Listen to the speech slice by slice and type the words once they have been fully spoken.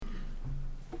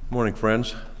Morning,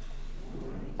 friends.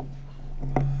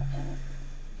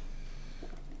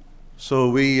 So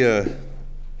we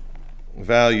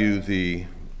value the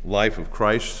life of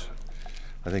Christ.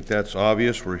 I think that's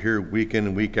obvious. We're here week in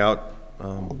and week out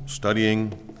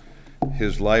studying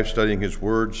his life, studying his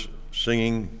words,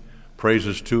 singing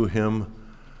praises to him,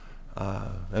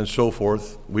 and so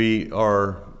forth. We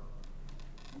are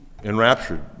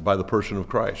enraptured by the person of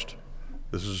Christ.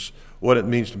 This is what it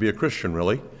means to be a Christian,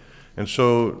 really. And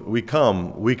so we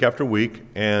come week after week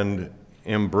and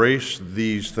embrace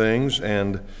these things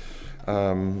and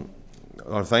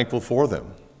are thankful for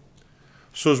them.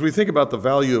 So as we think about the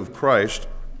value of Christ,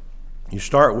 you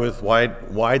start with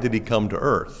why did he come to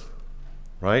earth,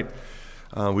 right?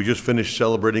 We just finished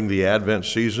celebrating the Advent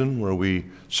season where we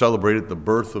celebrated the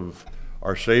birth of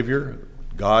our Savior,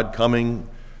 God coming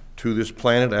to this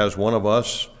planet as one of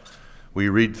us. We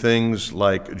read things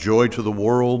like, joy to the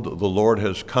world, the Lord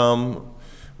has come.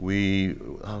 We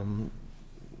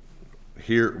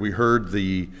heard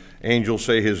the angel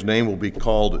say his name will be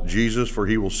called Jesus, for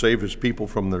he will save his people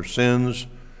from their sins.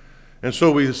 And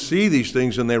so we see these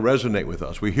things and they resonate with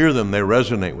us. We hear them, they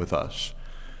resonate with us.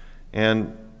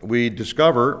 And we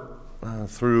discover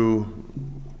through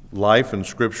life in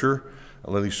Scripture,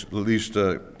 at least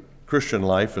Christian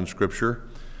life in Scripture,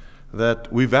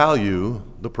 that we value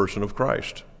the person of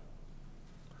Christ.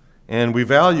 And we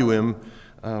value him,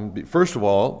 first of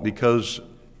all, because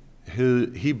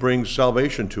he brings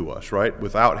salvation to us, right?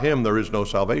 Without him, there is no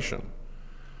salvation.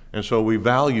 And so we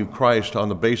value Christ on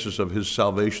the basis of his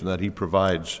salvation that he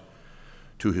provides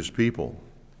to his people.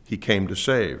 He came to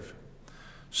save.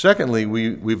 Secondly,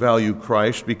 we value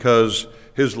Christ because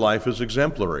his life is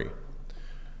exemplary. In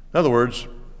other words,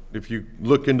 if you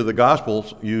look into the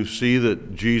Gospels, you see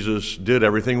that Jesus did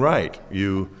everything right.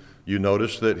 You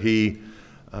notice that he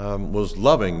was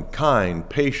loving, kind,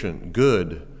 patient,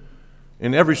 good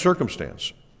in every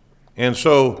circumstance. And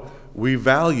so we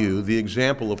value the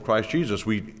example of Christ Jesus.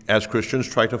 We, as Christians,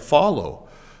 try to follow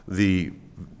the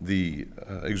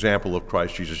example of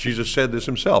Christ Jesus. Jesus said this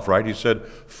himself, right? He said,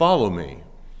 "Follow me."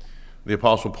 The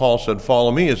Apostle Paul said,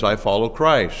 "Follow me as I follow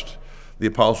Christ." The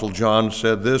Apostle John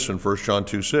said this in 1 John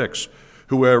 2:6,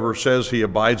 "Whoever says he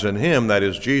abides in him," that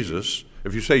is Jesus,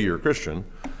 if you say you're a Christian,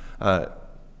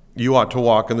 you ought to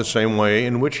walk in the same way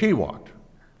in which he walked.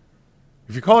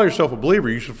 If you call yourself a believer,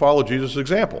 you should follow Jesus'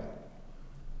 example,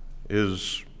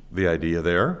 is the idea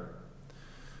there.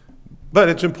 But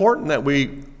it's important that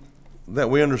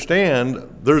we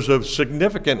understand there's a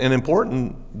significant and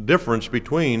important difference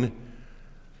between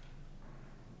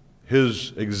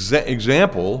his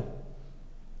example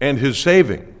and his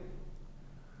saving.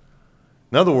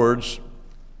 In other words,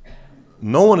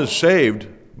 no one is saved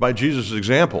by Jesus'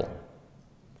 example.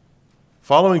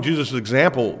 Following Jesus'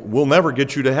 example will never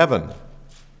get you to heaven.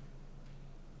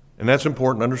 And that's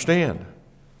important to understand.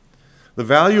 The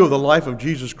value of the life of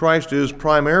Jesus Christ is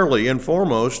primarily and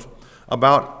foremost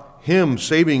about him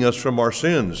saving us from our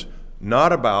sins,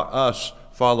 not about us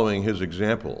following his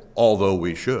example, although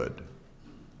we should.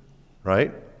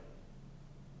 Right?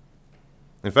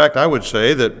 In fact, I would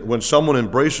say that when someone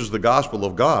embraces the gospel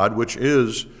of God, which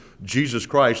is Jesus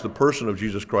Christ, the person of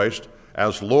Jesus Christ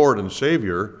as Lord and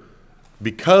Savior,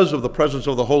 because of the presence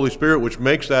of the Holy Spirit, which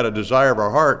makes that a desire of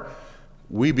our heart,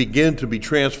 we begin to be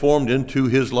transformed into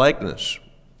his likeness,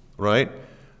 right?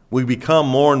 We become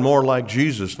more and more like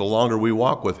Jesus the longer we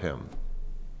walk with him.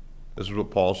 This is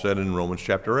what Paul said in Romans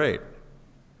chapter 8.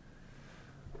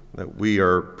 That we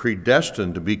are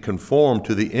predestined to be conformed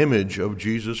to the image of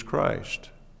Jesus Christ.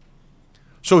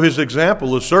 So his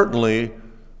example is certainly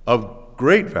of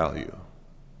great value,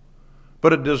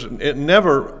 but it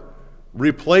never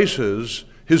replaces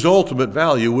his ultimate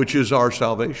value, which is our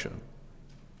salvation.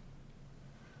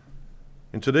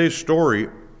 In today's story,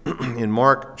 in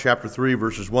Mark chapter 3,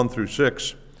 verses 1 through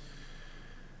 6,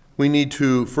 we need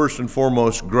to first and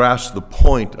foremost grasp the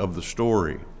point of the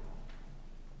story.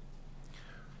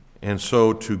 And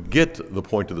so to get the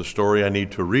point of the story, I need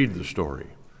to read the story.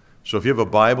 So if you have a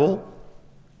Bible,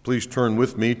 please turn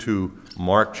with me to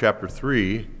Mark chapter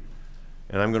 3,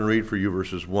 and I'm going to read for you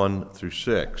verses 1 through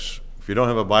 6. If you don't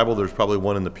have a Bible, there's probably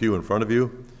one in the pew in front of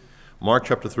you. Mark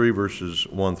chapter 3, verses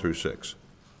 1 through 6.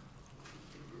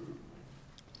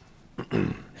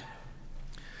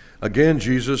 Again,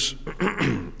 Jesus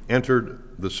entered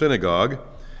the synagogue,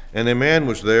 and a man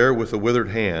was there with a withered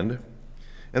hand.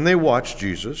 And they watched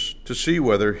Jesus to see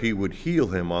whether he would heal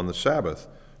him on the Sabbath,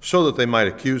 so that they might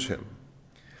accuse him.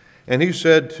 And he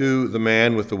said to the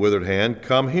man with the withered hand,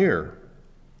 "Come here."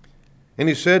 And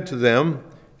he said to them,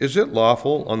 "Is it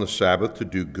lawful on the Sabbath to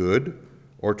do good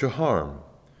or to harm,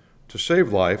 to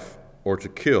save life or to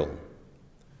kill.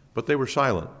 But they were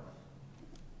silent.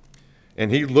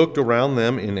 And he looked around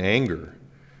them in anger,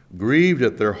 grieved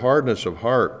at their hardness of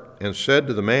heart, and said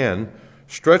to the man,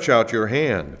 "Stretch out your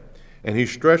hand." And he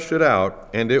stretched it out,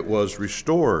 and it was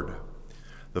restored.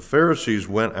 The Pharisees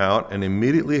went out and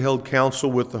immediately held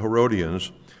counsel with the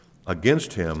Herodians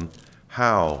against him,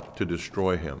 how to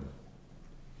destroy him.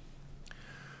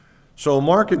 So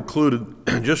Mark included,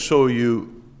 just so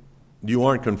you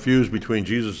aren't confused between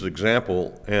Jesus'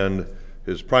 example and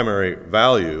his primary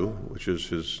value, which is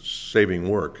his saving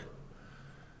work.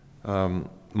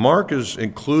 Mark is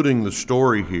including the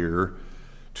story here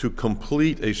to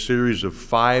complete a series of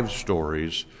 5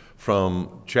 stories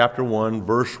from chapter 1,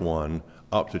 verse 1,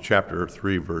 up to chapter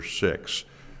 3, verse 6.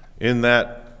 In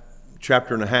that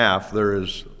chapter and a half, there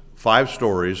is 5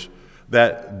 stories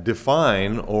that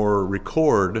define or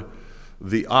record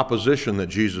the opposition that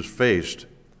Jesus faced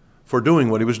for doing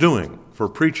what he was doing, for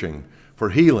preaching, for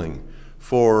healing,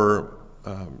 for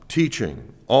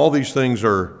teaching. All these things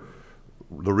are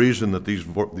the reason that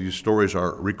these stories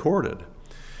are recorded.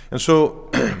 And so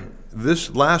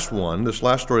this last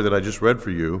story that I just read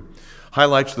for you,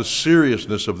 highlights the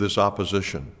seriousness of this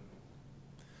opposition.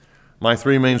 My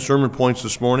 3 main sermon points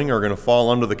this morning are going to fall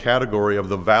under the category of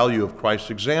the value of Christ's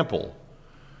example.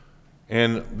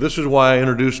 And this is why I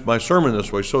introduced my sermon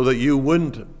this way, so that you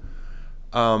wouldn't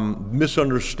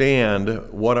misunderstand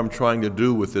what I'm trying to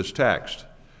do with this text.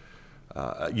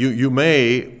 You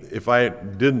may, if I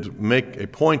didn't make a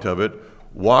point of it,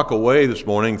 walk away this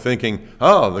morning thinking,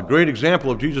 oh, the great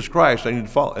example of Jesus Christ, I need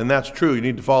to follow. And that's true, you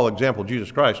need to follow the example of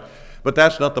Jesus Christ. But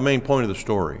that's not the main point of the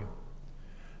story.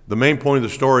 The main point of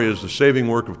the story is the saving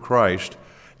work of Christ.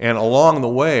 And along the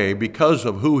way, because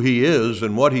of who he is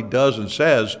and what he does and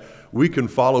says, we can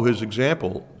follow his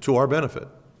example to our benefit.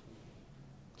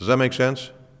 Does that make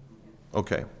sense?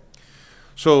 Okay.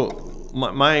 So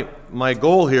my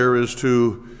goal here is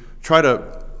to try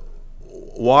to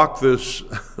walk this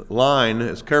line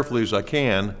as carefully as I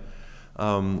can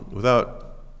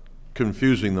without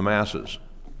confusing the masses.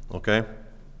 Okay?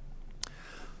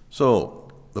 So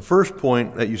the first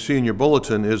point that you see in your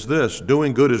bulletin is this: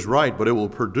 doing good is right, but it will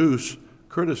produce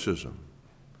criticism.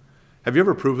 Have you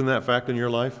ever proven that fact in your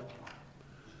life?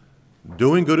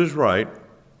 Doing good is right,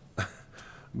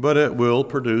 but it will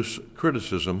produce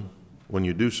criticism when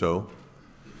you do so.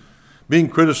 Being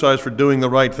criticized for doing the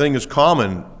right thing is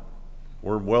common.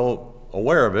 We're well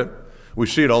aware of it. We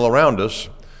see it all around us,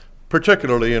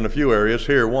 particularly in a few areas.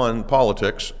 Here, one,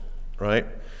 politics, right?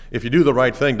 If you do the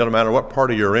right thing, doesn't matter what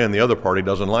party you're in, the other party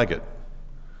doesn't like it.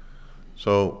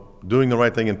 So doing the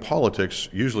right thing in politics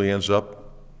usually ends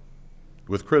up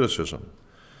with criticism.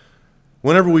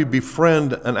 Whenever we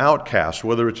befriend an outcast,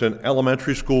 whether it's in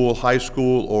elementary school, high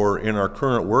school, or in our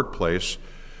current workplace,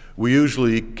 we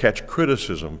usually catch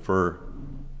criticism for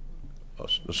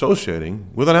associating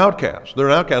with an outcast. They're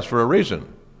an outcast for a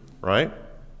reason, right?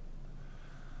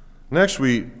 Next,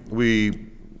 we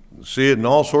see it in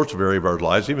all sorts of areas of our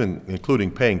lives, even including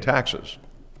paying taxes.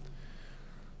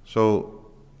 So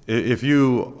if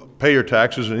you pay your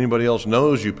taxes and anybody else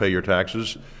knows you pay your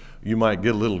taxes, you might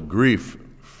get a little grief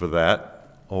for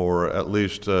that, or at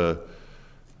least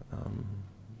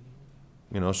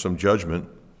some judgment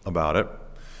about it,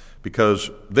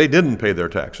 because they didn't pay their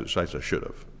taxes as they should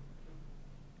have.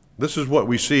 This is what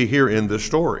we see here in this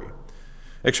story.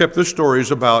 Except this story is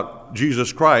about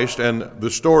Jesus Christ and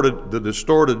the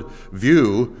distorted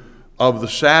view of the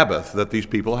Sabbath that these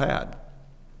people had.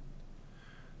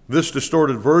 This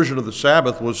distorted version of the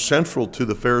Sabbath was central to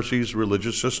the Pharisees'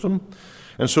 religious system,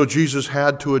 and so Jesus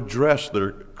had to address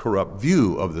their corrupt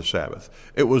view of the Sabbath.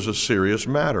 It was a serious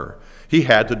matter. He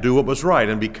had to do what was right,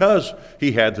 and because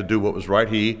he had to do what was right,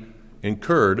 he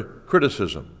incurred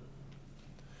criticism.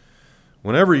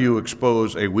 Whenever you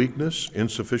expose a weakness,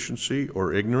 insufficiency,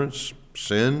 or ignorance,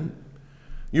 sin,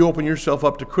 you open yourself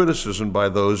up to criticism by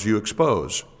those you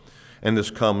expose. And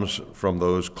this comes from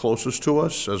those closest to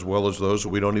us as well as those that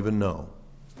we don't even know.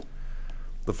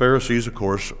 The Pharisees, of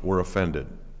course, were offended.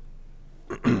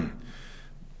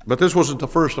 But this wasn't the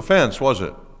first offense, was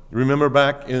it? Remember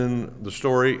back in the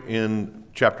story in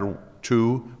chapter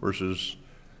 2, verses,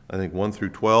 1 through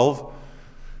 12?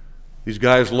 These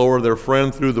guys lower their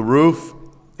friend through the roof,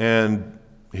 and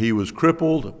he was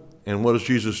crippled. And what does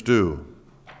Jesus do?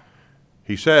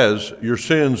 He says, "Your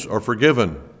sins are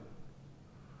forgiven,"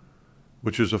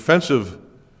 which is offensive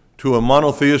to a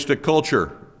monotheistic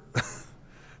culture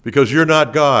because you're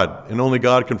not God, and only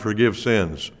God can forgive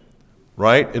sins,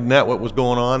 right? Isn't that what was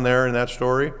going on there in that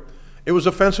story? It was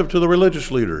offensive to the religious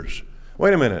leaders.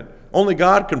 Wait a minute, only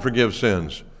God can forgive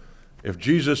sins.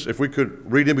 If we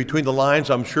could read in between the lines,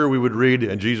 I'm sure we would read,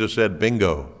 and Jesus said,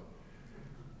 bingo.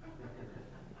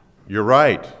 You're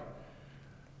right.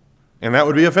 And that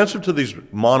would be offensive to these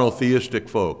monotheistic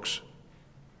folks.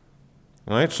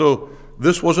 All right, so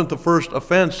this wasn't the first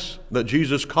offense that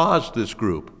Jesus caused this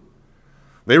group.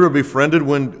 They were befriended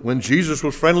when Jesus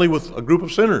was friendly with a group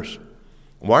of sinners.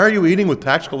 Why are you eating with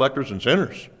tax collectors and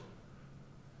sinners?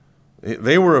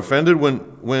 They were offended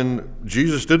when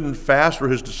Jesus didn't fast or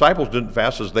his disciples didn't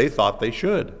fast as they thought they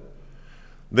should.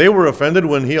 They were offended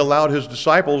when he allowed his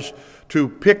disciples to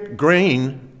pick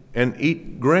grain and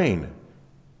eat grain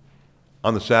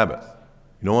on the Sabbath.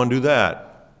 You don't want to do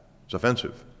that. It's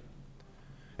offensive.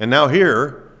 And now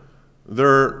here,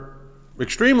 they're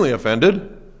extremely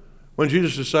offended when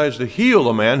Jesus decides to heal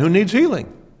a man who needs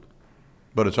healing,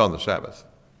 but it's on the Sabbath.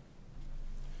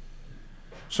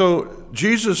 So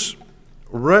Jesus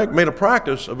made a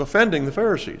practice of offending the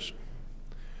Pharisees,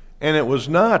 and it was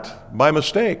not by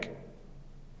mistake.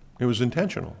 It was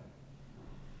intentional.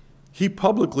 He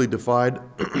publicly defied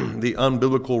the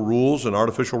unbiblical rules and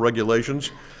artificial regulations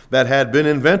that had been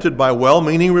invented by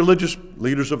well-meaning religious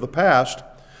leaders of the past.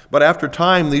 But after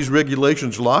time, these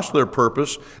regulations lost their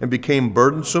purpose and became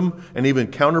burdensome and even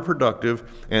counterproductive.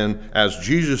 And as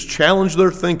Jesus challenged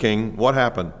their thinking, what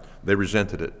happened? They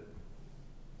resented it.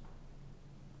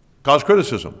 Caused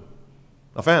criticism,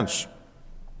 offense.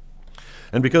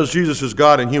 And because Jesus is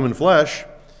God in human flesh,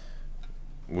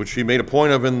 which he made a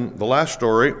point of in the last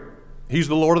story, he's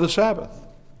the Lord of the Sabbath.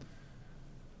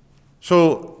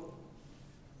 So,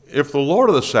 if the Lord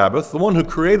of the Sabbath, the one who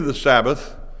created the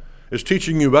Sabbath, is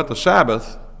teaching you about the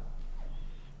Sabbath,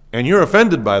 and you're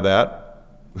offended by that,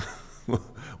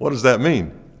 what does that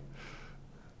mean?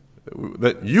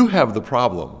 That you have the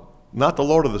problem, not the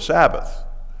Lord of the Sabbath.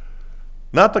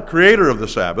 Not the creator of the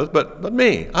Sabbath, but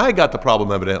me. I got the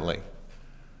problem, evidently.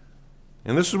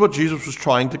 And this is what Jesus was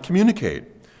trying to communicate.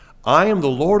 I am the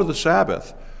Lord of the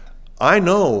Sabbath. I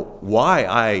know why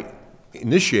I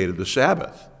initiated the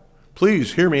Sabbath.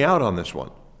 Please hear me out on this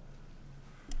one.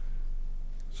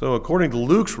 So according to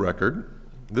Luke's record,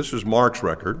 this is Mark's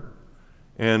record,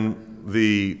 and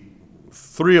the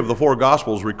three of the four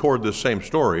Gospels record this same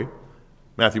story,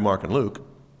 Matthew, Mark, and Luke.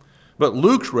 But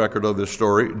Luke's record of this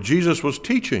story, Jesus was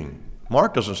teaching.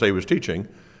 Mark doesn't say he was teaching,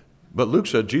 but Luke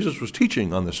said Jesus was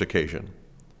teaching on this occasion.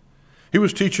 He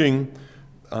was teaching,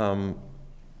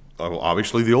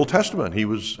 obviously, the Old Testament. He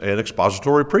was an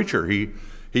expository preacher.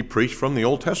 He preached from the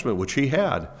Old Testament, which he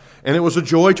had. And it was a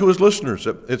joy to his listeners.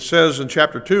 It says in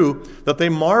chapter 2 that they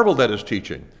marveled at his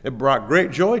teaching. It brought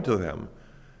great joy to them,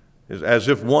 as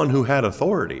if one who had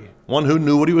authority, one who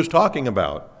knew what he was talking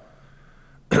about.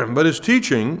 But his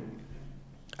teaching,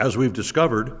 as we've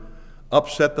discovered,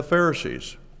 upset the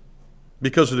Pharisees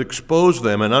because it exposed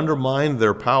them and undermined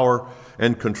their power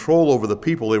and control over the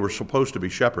people they were supposed to be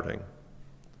shepherding.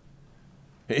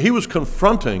 He was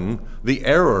confronting the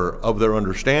error of their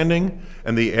understanding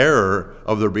and the error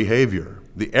of their behavior,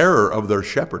 the error of their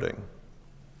shepherding,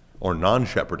 or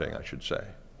non-shepherding, I should say.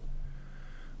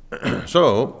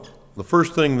 So, the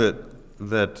first thing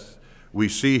that we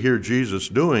see here Jesus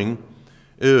doing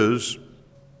is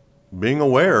being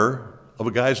aware of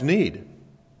a guy's need. It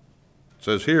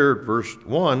says here, verse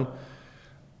 1,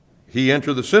 he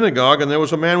entered the synagogue and there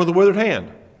was a man with a withered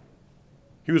hand.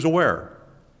 He was aware.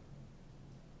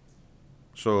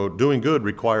 So doing good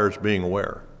requires being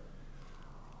aware.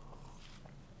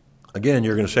 Again,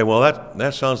 you're going to say, well,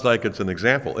 that sounds like it's an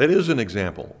example. It is an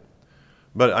example.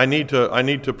 But I need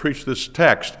to preach this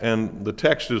text, and the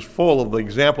text is full of the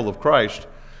example of Christ,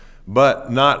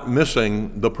 but not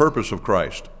missing the purpose of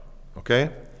Christ.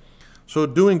 Okay? So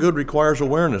doing good requires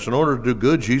awareness. In order to do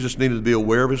good, Jesus needed to be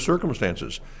aware of his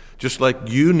circumstances, just like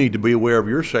you need to be aware of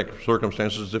your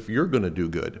circumstances if you're going to do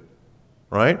good.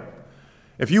 Right?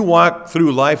 If you walk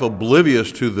through life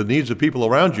oblivious to the needs of people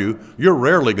around you, you're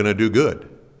rarely going to do good.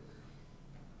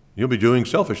 You'll be doing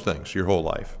selfish things your whole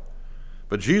life.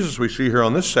 But Jesus, we see here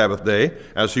on this Sabbath day,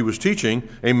 as he was teaching,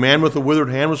 a man with a withered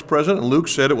hand was present, and Luke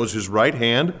said it was his right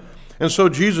hand. And so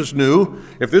Jesus knew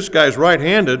if this guy's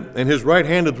right-handed and his right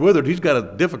hand is withered, he's got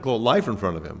a difficult life in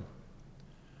front of him.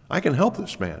 I can help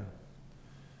this man.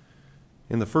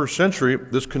 In the first century,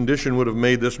 this condition would have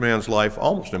made this man's life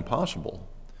almost impossible.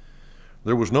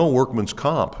 There was no workman's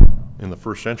comp in the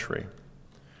first century.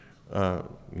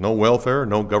 No welfare,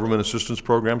 no government assistance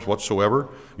programs whatsoever.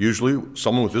 Usually,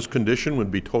 someone with this condition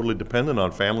would be totally dependent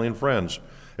on family and friends.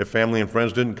 If family and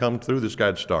friends didn't come through, this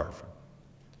guy'd starve.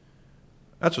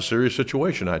 That's a serious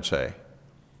situation, I'd say.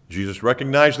 Jesus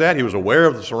recognized that. He was aware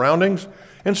of the surroundings,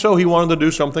 and so he wanted to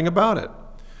do something about it.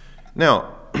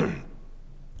 Now,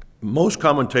 Most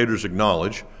commentators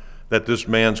acknowledge that this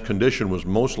man's condition was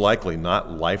most likely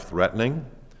not life-threatening.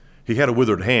 He had a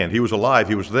withered hand. He was alive.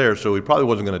 He was there, so he probably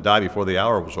wasn't going to die before the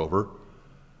hour was over.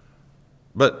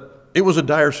 But it was a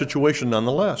dire situation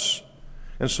nonetheless.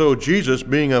 And so Jesus,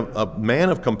 being a man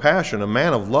of compassion, a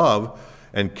man of love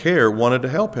and care, wanted to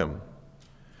help him.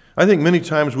 I think many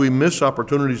times we miss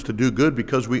opportunities to do good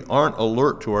because we aren't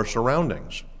alert to our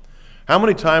surroundings. How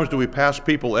many times do we pass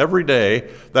people every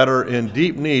day that are in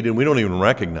deep need and we don't even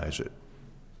recognize it?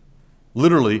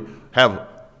 Literally have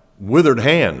withered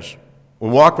hands. We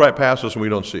walk right past us and we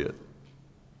don't see it.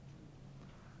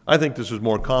 I think this is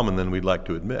more common than we'd like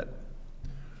to admit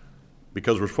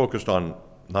because we're focused on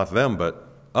not them but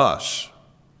us.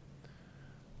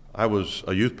 I was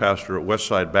a youth pastor at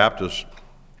Westside Baptist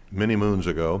many moons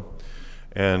ago,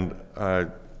 and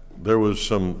there was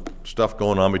some stuff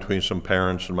going on between some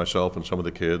parents and myself and some of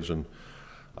the kids, and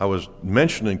I was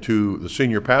mentioning to the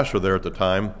senior pastor there at the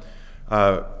time,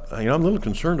 I'm a little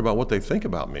concerned about what they think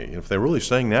about me. If they're really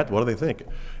saying that, what do they think?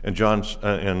 And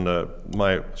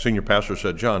my senior pastor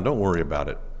said, "John, don't worry about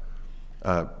it.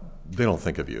 They don't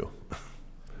think of you."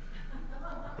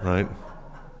 Right?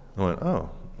 I went, "Oh,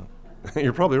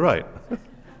 you're probably right."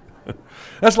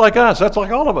 That's like us. That's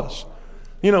like all of us.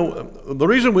 The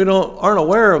reason we aren't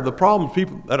aware of the problems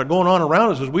people that are going on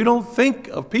around us is we don't think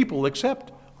of people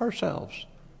except ourselves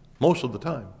most of the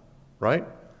time, right?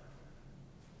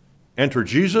 Enter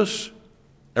Jesus,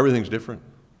 everything's different.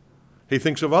 He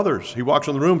thinks of others. He walks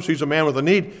in the room, sees a man with a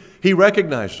need. He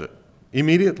recognizes it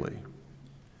immediately.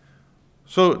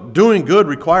 So doing good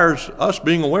requires us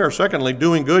being aware. Secondly,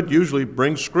 doing good usually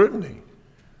brings scrutiny.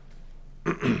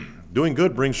 Doing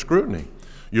good brings scrutiny.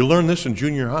 You learn this in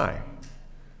junior high,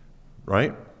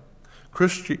 right?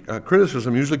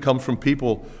 Criticism usually comes from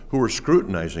people who are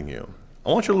scrutinizing you.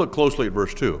 I want you to look closely at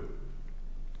verse 2.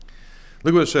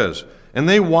 Look what it says. And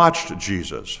they watched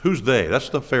Jesus. Who's they? That's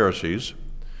the Pharisees.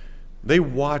 They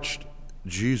watched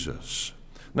Jesus.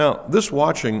 Now, this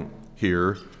watching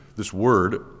here, this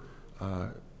word,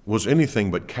 was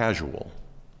anything but casual.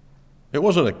 It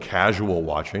wasn't a casual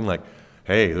watching, like,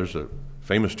 hey, there's a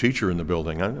famous teacher in the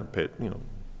building. I'm going to pay it,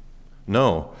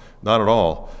 No, not at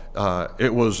all.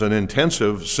 It was an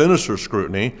intensive, sinister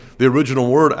scrutiny. The original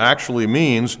word actually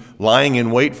means lying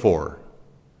in wait for.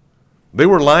 They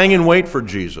were lying in wait for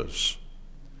Jesus.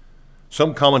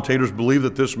 Some commentators believe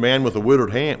that this man with a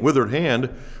withered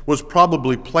hand was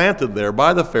probably planted there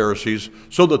by the Pharisees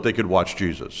so that they could watch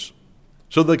Jesus,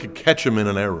 so they could catch him in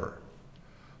an error,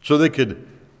 so they could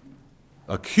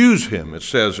accuse him, it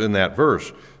says in that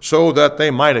verse, so that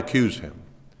they might accuse him.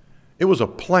 It was a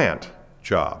plant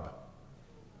job.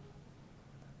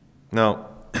 Now,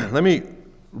 let me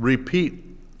repeat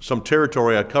some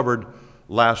territory I covered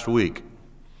last week.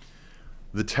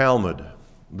 The Talmud.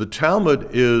 The Talmud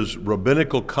is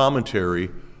rabbinical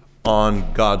commentary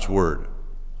on God's Word,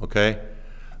 okay?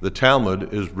 The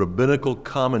Talmud is rabbinical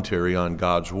commentary on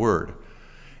God's Word.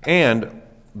 And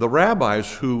the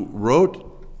rabbis who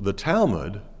wrote the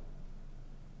Talmud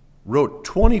wrote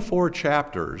 24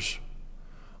 chapters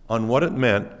on what it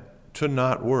meant to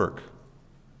not work,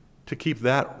 to keep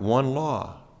that one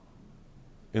law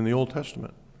in the Old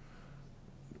Testament.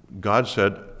 God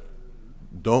said,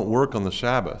 don't work on the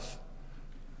Sabbath.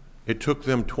 It took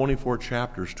them 24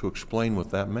 chapters to explain what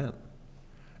that meant.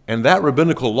 And that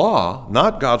rabbinical law,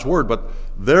 not God's word, but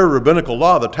their rabbinical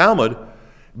law, the Talmud,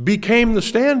 became the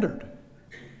standard.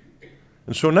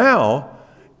 And so now,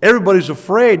 everybody's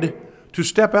afraid to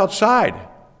step outside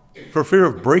for fear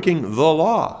of breaking the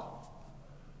law.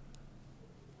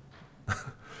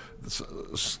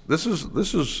 This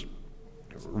is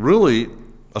really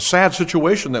a sad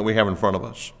situation that we have in front of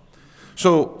us.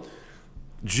 So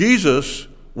Jesus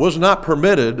was not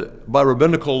permitted by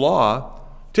rabbinical law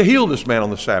to heal this man on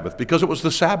the Sabbath because it was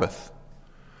the Sabbath.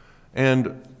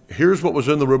 And here's what was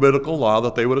in the rabbinical law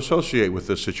that they would associate with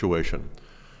this situation.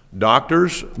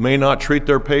 Doctors may not treat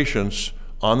their patients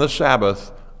on the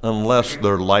Sabbath unless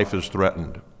their life is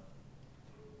threatened.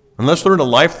 Unless they're in a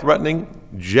life-threatening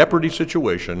jeopardy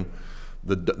situation,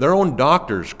 their own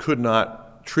doctors could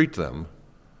not treat them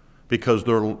because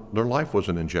their life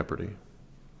wasn't in jeopardy.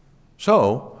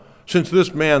 So, since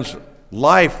this man's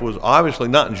life was obviously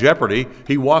not in jeopardy,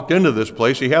 he walked into this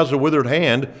place, he has a withered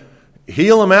hand,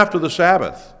 heal him after the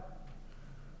Sabbath.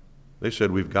 They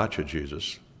said, we've got you,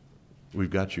 Jesus. We've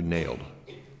got you nailed.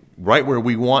 Right where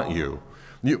we want you.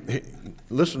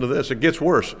 Listen to this, it gets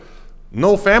worse.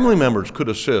 No family members could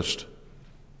assist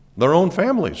their own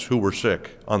families who were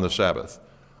sick on the Sabbath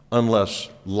unless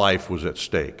life was at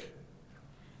stake.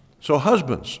 So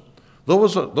husbands,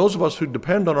 those of us who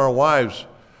depend on our wives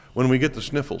when we get the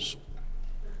sniffles.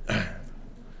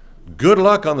 Good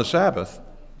luck on the Sabbath,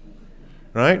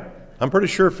 right? I'm pretty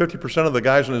sure 50% of the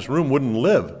guys in this room wouldn't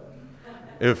live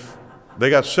if they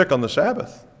got sick on the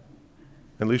Sabbath,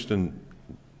 at least in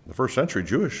the first century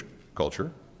Jewish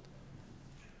culture.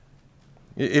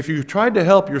 If you tried to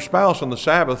help your spouse on the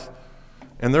Sabbath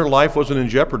and their life wasn't in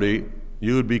jeopardy,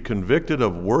 you would be convicted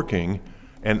of working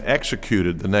and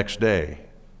executed the next day.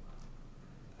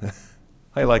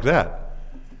 How you like that?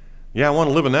 Yeah, I want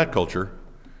to live in that culture.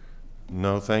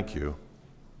 No, thank you.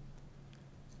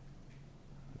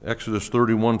 Exodus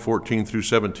 31:14 through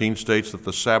 17 states that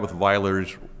the Sabbath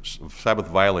violators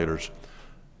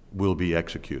will be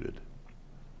executed.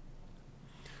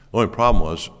 The only problem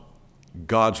was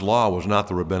God's law was not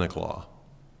the rabbinic law.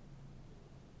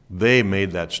 They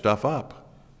made that stuff up.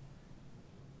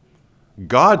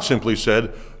 God simply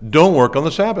said, don't work on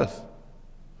the Sabbath.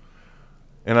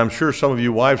 And I'm sure some of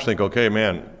you wives think, okay,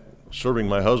 man, serving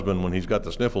my husband when he's got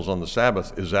the sniffles on the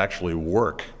Sabbath is actually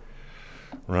work,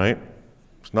 right?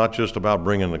 It's not just about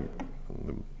bringing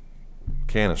the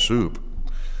can of soup.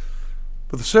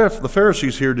 But the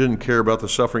Pharisees here didn't care about the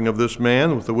suffering of this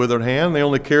man with the withered hand. They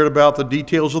only cared about the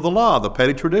details of the law, the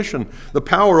petty tradition, the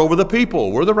power over the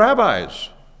people. We're the rabbis.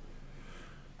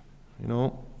 You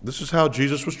know, this is how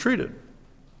Jesus was treated.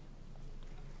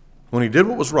 When he did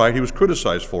what was right, he was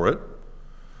criticized for it.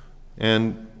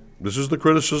 And this is the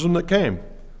criticism that came.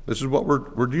 This is what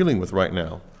we're dealing with right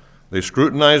now. They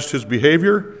scrutinized his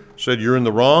behavior, said, you're in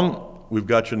the wrong, we've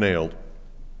got you nailed.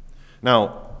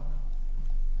 Now,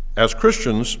 as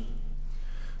Christians,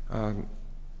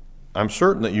 I'm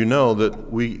certain that you know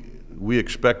that we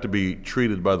expect to be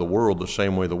treated by the world the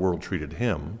same way the world treated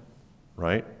him,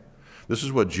 right? This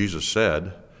is what Jesus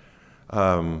said.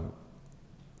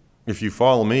 If you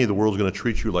follow me, the world's going to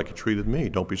treat you like it treated me.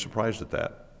 Don't be surprised at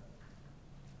that.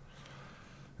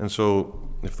 And so,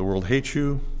 if the world hates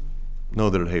you,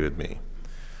 know that it hated me.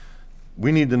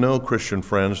 We need to know, Christian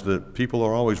friends, that people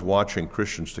are always watching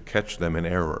Christians to catch them in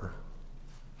error.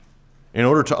 In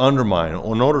order to undermine,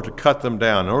 in order to cut them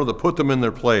down, in order to put them in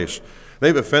their place.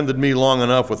 They've offended me long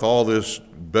enough with all this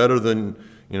better than,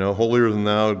 holier than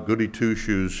thou, goody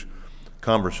two-shoes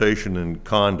conversation and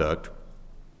conduct.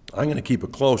 I'm going to keep a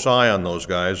close eye on those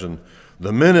guys, and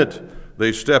the minute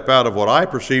they step out of what I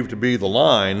perceive to be the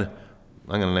line,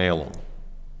 I'm going to nail them.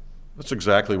 That's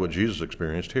exactly what Jesus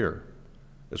experienced here.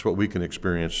 It's what we can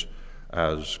experience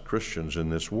as Christians in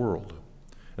this world.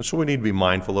 And so we need to be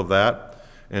mindful of that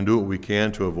and do what we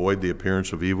can to avoid the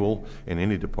appearance of evil in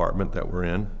any department that we're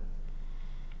in.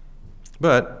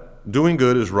 But doing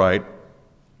good is right,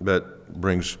 but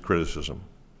brings criticism.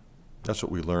 That's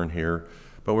what we learn here.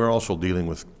 But we're also dealing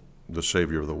with the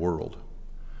Savior of the world.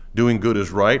 Doing good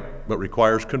is right, but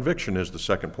requires conviction is the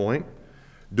second point.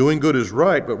 Doing good is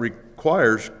right, but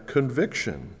requires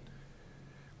conviction.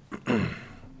 Do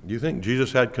you think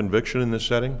Jesus had conviction in this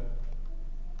setting?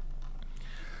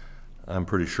 I'm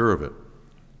pretty sure of it.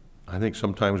 I think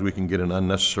sometimes we can get in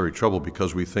unnecessary trouble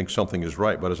because we think something is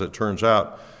right, but as it turns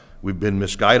out, we've been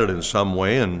misguided in some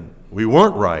way and we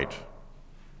weren't right.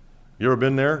 You ever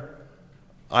been there?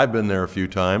 I've been there a few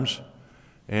times,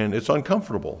 and it's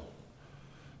uncomfortable.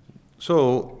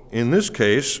 So, in this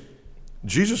case,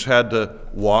 Jesus had to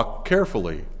walk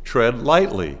carefully, tread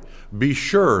lightly, be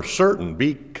sure, certain,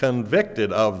 be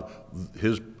convicted of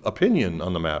his opinion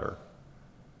on the matter.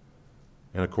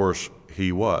 And of course,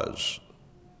 he was.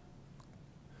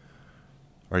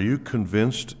 Are you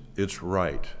convinced it's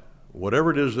right?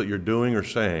 Whatever it is that you're doing or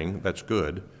saying, that's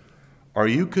good. Are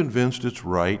you convinced it's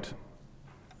right?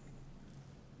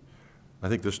 I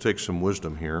think this takes some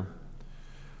wisdom here.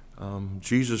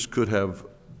 Jesus could have,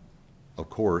 of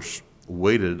course,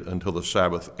 waited until the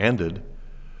Sabbath ended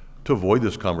to avoid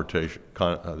this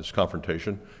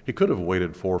confrontation. He could have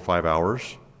waited 4 or 5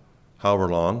 hours, however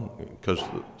long, because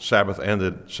the Sabbath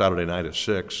ended Saturday night at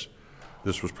 6.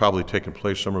 This was probably taking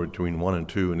place somewhere between 1 and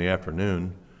 2 in the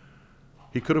afternoon.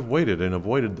 He could have waited and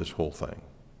avoided this whole thing.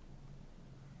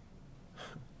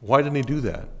 Why didn't he do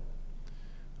that?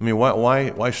 I mean,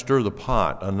 why stir the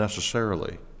pot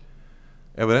unnecessarily?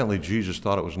 Evidently, Jesus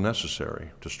thought it was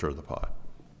necessary to stir the pot.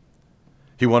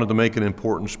 He wanted to make an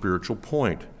important spiritual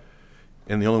point.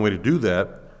 And the only way to do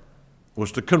that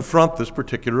was to confront this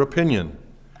particular opinion.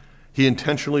 He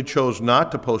intentionally chose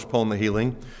not to postpone the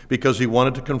healing because he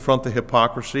wanted to confront the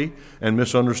hypocrisy and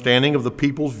misunderstanding of the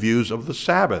people's views of the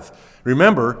Sabbath.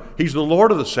 Remember, he's the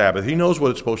Lord of the Sabbath. He knows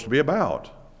what it's supposed to be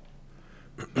about.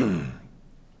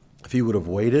 If he would have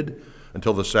waited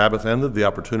until the Sabbath ended, the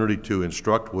opportunity to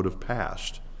instruct would have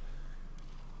passed.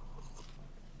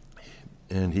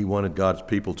 And he wanted God's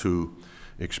people to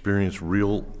experience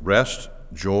real rest,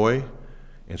 joy,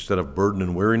 instead of burden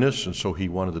and weariness, and so he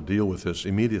wanted to deal with this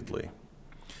immediately.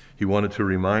 He wanted to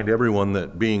remind everyone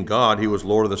that being God, he was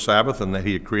Lord of the Sabbath, and that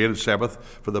he had created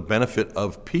Sabbath for the benefit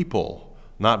of people,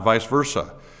 not vice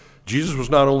versa. Jesus was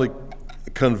not only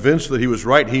convinced that he was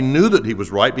right, he knew that he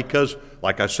was right because,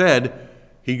 like I said,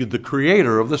 he is the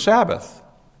creator of the Sabbath.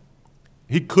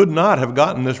 He could not have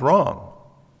gotten this wrong.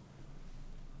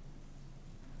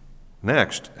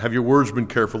 Next, have your words been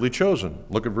carefully chosen?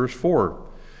 Look at verse 4.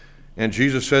 And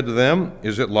Jesus said to them,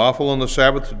 is it lawful on the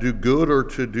Sabbath to do good or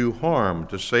to do harm,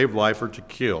 to save life or to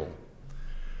kill?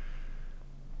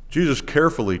 Jesus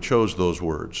carefully chose those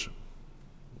words.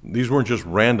 These weren't just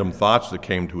random thoughts that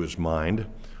came to his mind,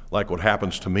 like what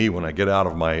happens to me when I get out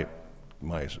of my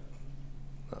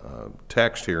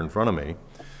text here in front of me.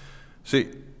 See,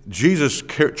 Jesus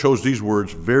chose these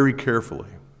words very carefully.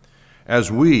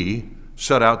 As we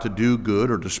set out to do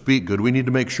good or to speak good, we need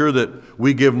to make sure that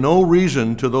we give no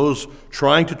reason to those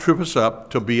trying to trip us up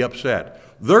to be upset.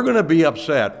 They're going to be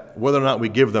upset whether or not we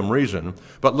give them reason,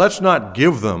 but let's not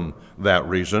give them that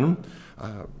reason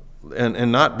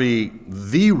and not be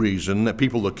the reason that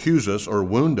people accuse us or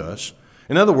wound us.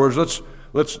 In other words,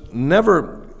 let's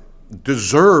never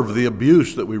deserve the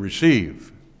abuse that we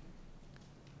receive.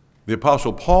 The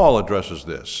Apostle Paul addresses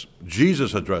this.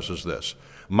 Jesus addresses this.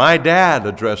 My dad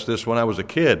addressed this when I was a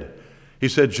kid. He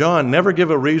said, John, never give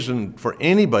a reason for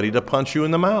anybody to punch you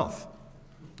in the mouth.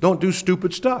 Don't do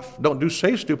stupid stuff. Don't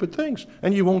say stupid things,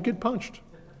 and you won't get punched.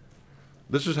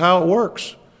 This is how it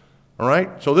works. All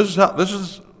right? So this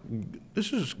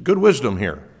is good wisdom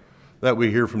here that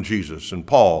we hear from Jesus and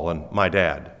Paul and my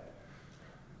dad.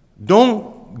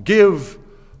 Don't give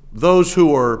those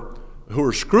who are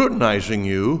scrutinizing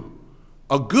you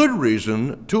a good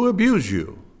reason to abuse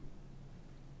you.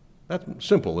 That's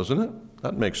simple, isn't it?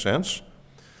 That makes sense.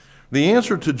 The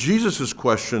answer to Jesus'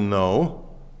 question, though,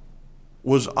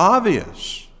 was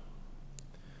obvious.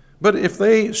 But if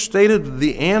they stated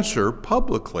the answer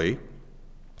publicly,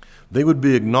 they would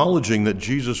be acknowledging that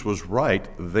Jesus was right,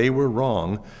 they were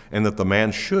wrong, and that the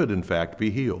man should, in fact, be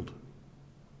healed,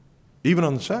 even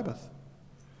on the Sabbath.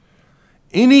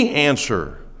 Any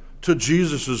answer to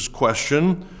Jesus'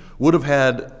 question would have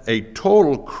had a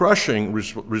total crushing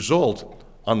result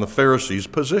on the Pharisees'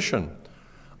 position.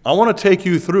 I want to take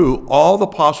you through all the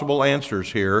possible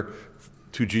answers here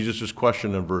to Jesus'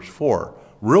 question in verse 4.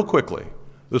 Real quickly.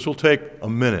 This will take a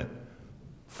minute.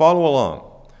 Follow along.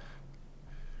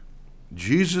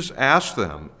 Jesus asked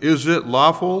them, is it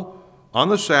lawful on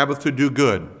the Sabbath to do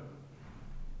good?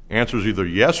 Answer is either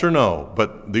yes or no.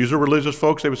 But these are religious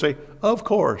folks. They would say, of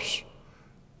course.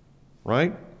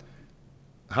 Right?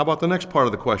 How about the next part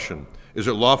of the question? Is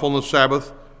it lawful on the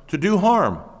Sabbath to do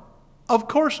harm? Of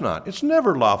course not. It's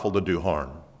never lawful to do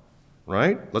harm.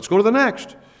 Right? Let's go to the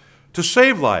next. To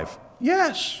save life.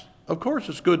 Yes, of course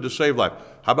it's good to save life.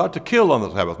 How about to kill on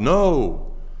the Sabbath?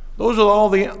 No. Those are all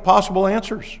the possible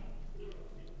answers.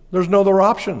 There's no other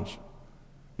options.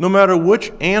 No matter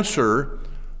which answer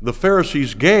the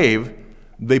Pharisees gave,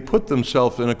 they put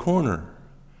themselves in a corner,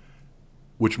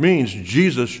 which means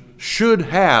Jesus should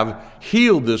have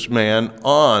healed this man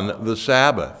on the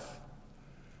Sabbath.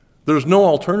 There's no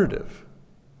alternative.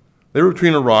 They were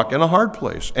between a rock and a hard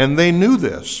place, and they knew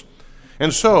this.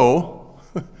 And so,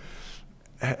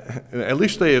 at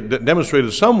least they had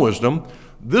demonstrated some wisdom.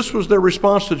 This was their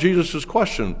response to Jesus'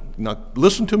 question. Now,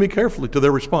 listen to me carefully to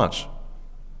their response.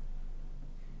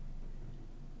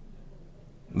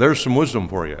 There's some wisdom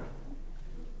for you.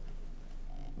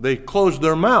 They closed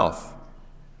their mouth.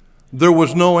 There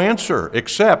was no answer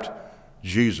except,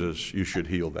 Jesus, you should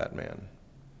heal that man.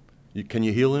 Can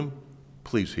you heal him?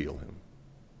 Please heal him.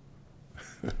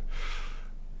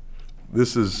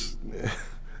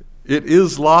 It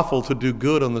is lawful to do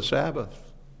good on the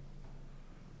Sabbath.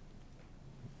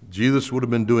 Jesus would have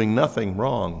been doing nothing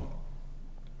wrong.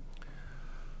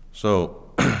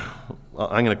 So,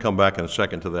 I'm going to come back in a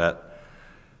second to that.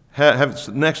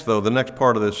 Next, though, the next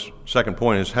part of this second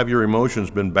point is, have your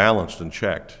emotions been balanced and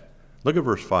checked? Look at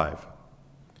verse 5.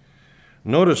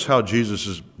 Notice how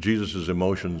Jesus'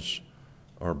 emotions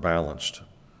are balanced.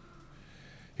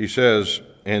 He says,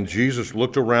 and Jesus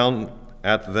looked around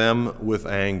at them with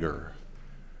anger.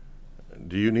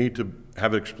 Do you need to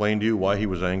have it explained to you why he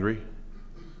was angry?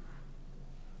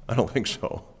 I don't think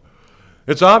so.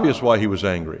 It's obvious why he was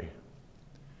angry.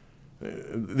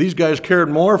 These guys cared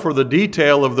more for the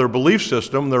detail of their belief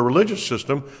system, their religious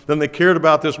system, than they cared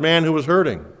about this man who was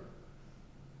hurting.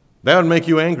 That would make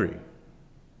you angry,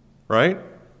 right?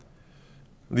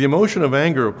 The emotion of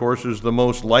anger, of course, is the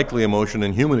most likely emotion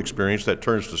in human experience that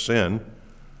turns to sin.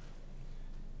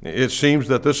 It seems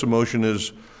that this emotion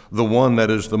is the one that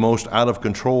is the most out of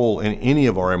control in any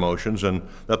of our emotions, and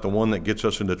that the one that gets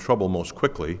us into trouble most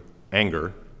quickly,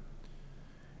 anger.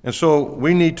 And so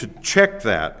we need to check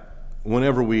that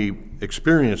whenever we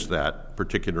experience that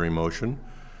particular emotion.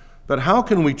 But how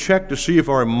can we check to see if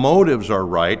our motives are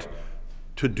right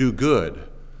to do good?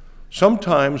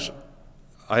 Sometimes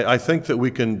I think that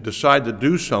we can decide to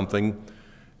do something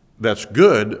that's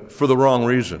good for the wrong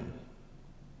reason,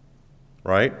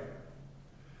 right?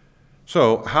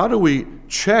 So how do we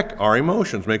check our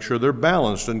emotions, make sure they're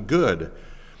balanced and good?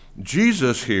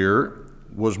 Jesus here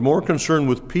was more concerned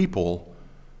with people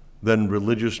than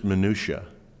religious minutiae.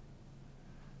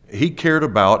 He cared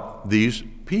about these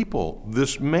people,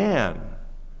 this man.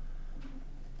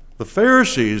 The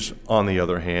Pharisees, on the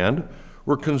other hand,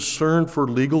 were concerned for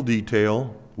legal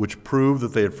detail, which proved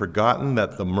that they had forgotten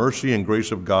that the mercy and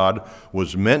grace of God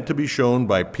was meant to be shown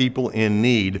by people in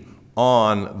need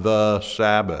on the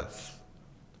Sabbath,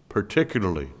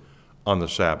 particularly on the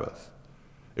Sabbath.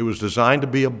 It was designed to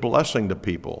be a blessing to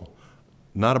people,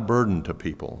 not a burden to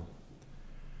people.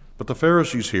 But the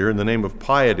Pharisees here, in the name of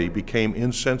piety, became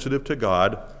insensitive to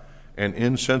God and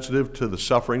insensitive to the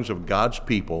sufferings of God's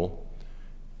people.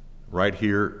 Right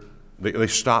here, they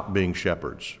stopped being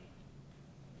shepherds.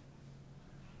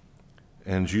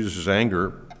 And Jesus'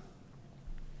 anger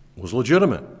was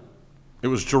legitimate. It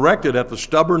was directed at the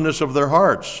stubbornness of their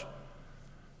hearts.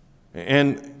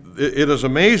 And it is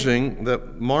amazing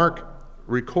that Mark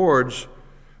records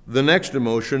the next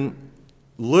emotion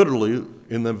literally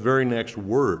in the very next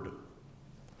word.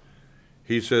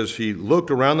 He says he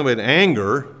looked around them in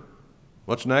anger.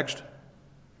 What's next?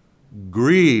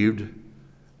 Grieved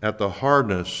at the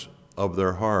hardness of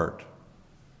their heart.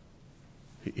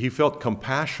 He felt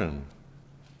compassion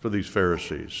for these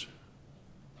Pharisees.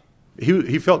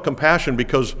 He felt compassion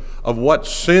because of what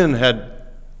sin had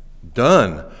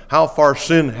done, how far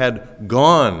sin had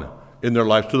gone in their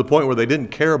lives to the point where they didn't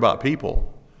care about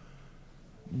people.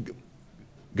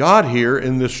 God here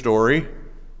in this story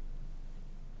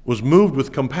was moved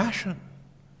with compassion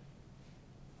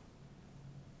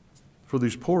for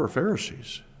these poor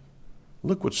Pharisees.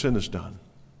 Look what sin has done.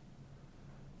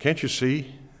 Can't you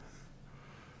see?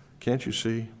 Can't you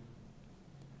see?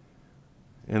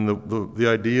 And the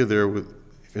idea there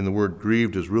in the word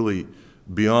grieved is really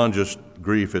beyond just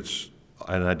grief. It's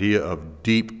an idea of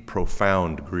deep,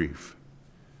 profound grief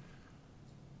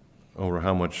over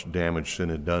how much damage sin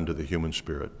had done to the human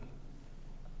spirit.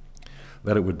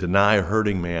 That it would deny a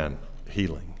hurting man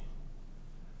healing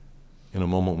in a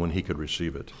moment when he could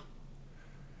receive it.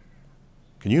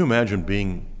 Can you imagine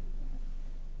being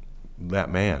that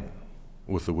man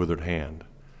with the withered hand,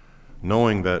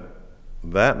 knowing that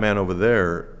that man over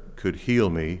there could heal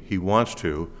me, he wants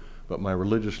to, but my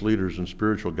religious leaders and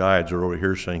spiritual guides are over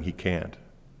here saying he can't?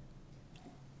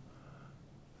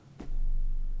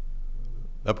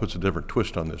 That puts a different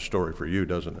twist on this story for you,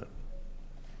 doesn't it?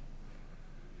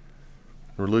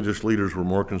 Religious leaders were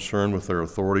more concerned with their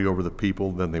authority over the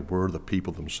people than they were the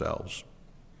people themselves.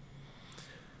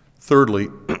 Thirdly,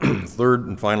 third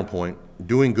and final point,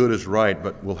 doing good is right,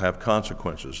 but will have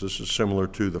consequences. This is similar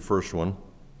to the first one,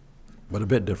 but a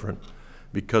bit different,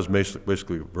 because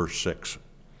basically verse 6.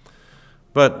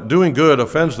 But doing good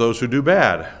offends those who do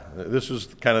bad. This is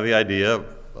kind of the idea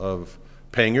of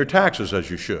paying your taxes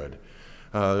as you should.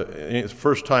 The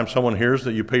first time someone hears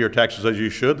that you pay your taxes as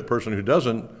you should, the person who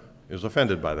doesn't is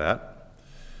offended by that.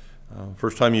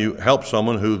 First time you help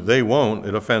someone who they won't,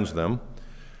 it offends them.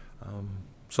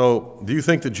 So do you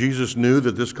think that Jesus knew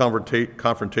that this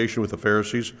confrontation with the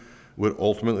Pharisees would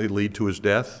ultimately lead to his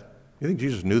death? You think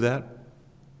Jesus knew that?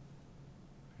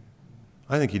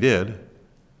 I think he did.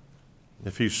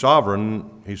 If he's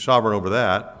sovereign over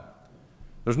that.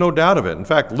 There's no doubt of it. In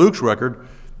fact, Luke's record,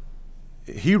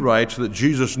 he writes that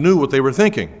Jesus knew what they were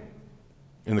thinking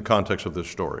in the context of this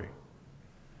story.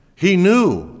 He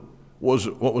knew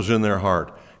what was in their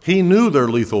heart. He knew their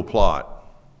lethal plot.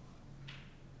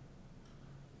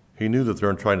 He knew that they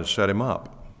were trying to set him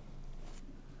up.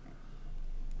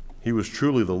 He was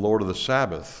truly the Lord of the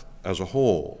Sabbath as a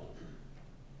whole.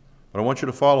 But I want you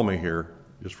to follow me here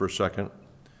just for a second.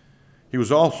 He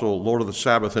was also Lord of the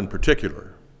Sabbath in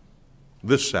particular,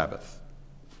 this Sabbath.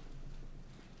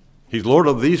 He's Lord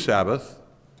of the Sabbath,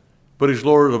 but he's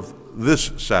Lord of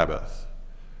this Sabbath.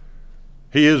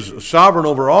 He is sovereign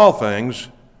over all things.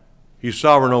 He's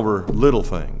sovereign over little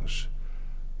things.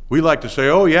 We like to say,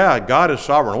 oh yeah, God is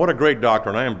sovereign. What a great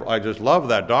doctrine. I just love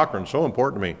that doctrine. So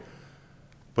important to me.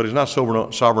 But he's not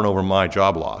sovereign over my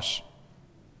job loss.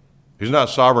 He's not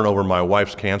sovereign over my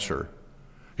wife's cancer.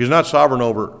 He's not sovereign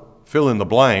over fill in the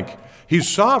blank. He's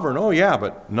sovereign. Oh, yeah,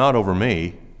 but not over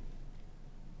me.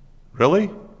 Really?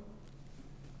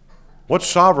 What's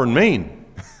sovereign mean?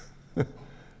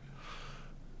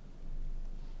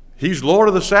 He's Lord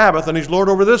of the Sabbath, and he's Lord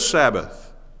over this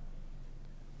Sabbath,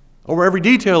 over every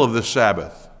detail of this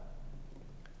Sabbath.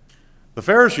 The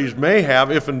Pharisees may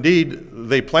have, if indeed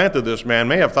they planted this man,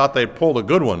 may have thought they'd pulled a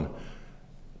good one,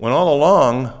 when all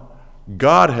along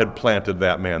God had planted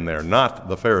that man there, not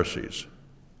the Pharisees.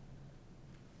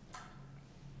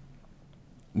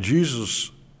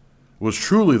 Jesus was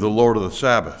truly the Lord of the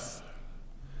Sabbath.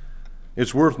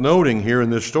 It's worth noting here in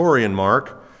this story in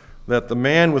Mark that the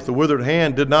man with the withered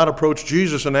hand did not approach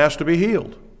Jesus and ask to be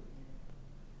healed,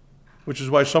 which is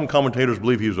why some commentators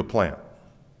believe he was a plant.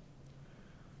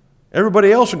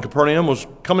 Everybody else in Capernaum was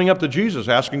coming up to Jesus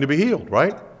asking to be healed,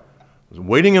 right?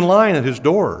 Waiting in line at his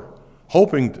door,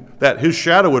 hoping that his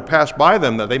shadow would pass by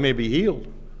them that they may be healed.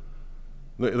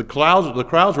 The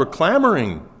crowds were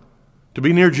clamoring to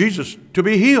be near Jesus, to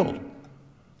be healed.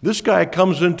 This guy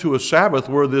comes into a Sabbath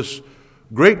where this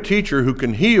great teacher who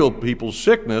can heal people's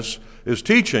sickness is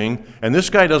teaching, and this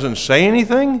guy doesn't say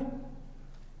anything?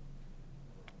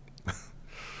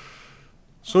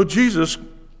 So Jesus,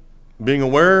 being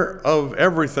aware of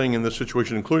everything in this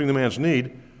situation, including the man's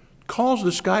need, calls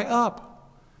this guy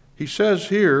up. He says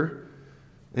here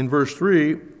in verse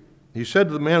 3, he said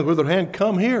to the man with the withered hand,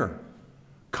 "Come here.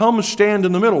 Come stand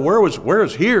in the middle." Where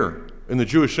is here in the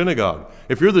Jewish synagogue?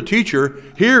 If you're the teacher,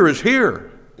 here is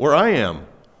here, where I am,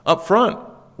 up front,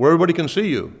 where everybody can see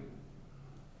you.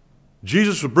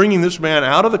 Jesus was bringing this man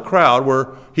out of the crowd where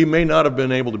he may not have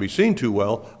been able to be seen too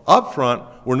well, up front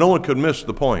where no one could miss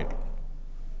the point.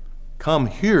 "Come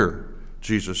here,"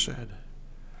 Jesus said.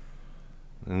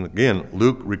 And again,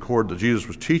 Luke records that Jesus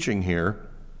was teaching here.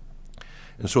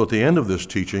 And so at the end of this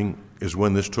teaching is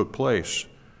when this took place.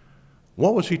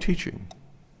 What was he teaching?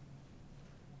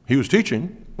 He was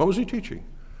teaching. What was he teaching?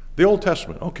 The Old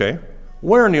Testament. Okay.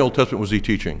 Where in the Old Testament was he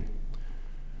teaching?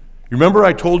 You remember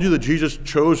I told you that Jesus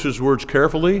chose his words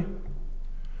carefully?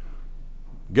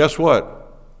 Guess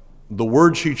what? The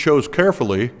words he chose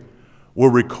carefully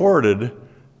were recorded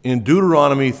in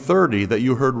Deuteronomy 30 that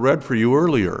you heard read for you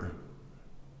earlier.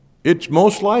 It's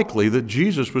most likely that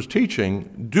Jesus was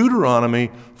teaching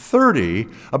Deuteronomy 30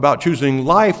 about choosing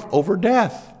life over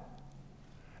death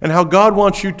and how God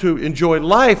wants you to enjoy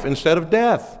life instead of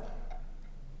death.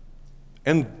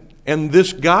 And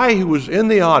this guy who was in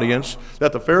the audience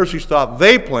that the Pharisees thought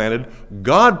they planted,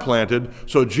 God planted,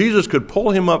 so Jesus could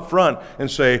pull him up front and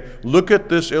say, "Look at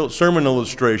this sermon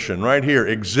illustration right here,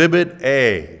 Exhibit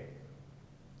A.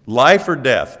 Life or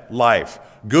death? Life.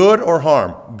 Good or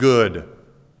harm? Good.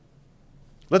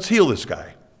 Let's heal this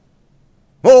guy."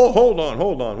 "Oh, hold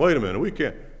on. Wait a minute. We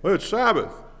can't. Well, it's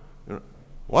Sabbath."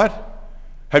 What?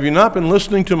 Have you not been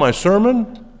listening to my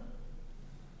sermon?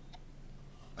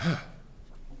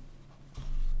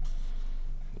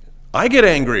 I get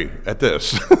angry at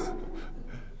this.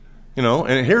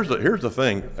 And here's the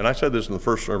thing, and I said this in the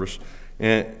first service,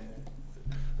 and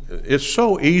it's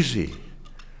so easy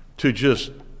to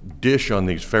just dish on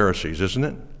these Pharisees, isn't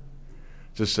it?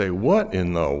 To say, what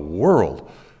in the world?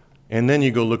 And then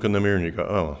you go look in the mirror and you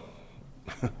go,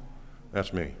 oh,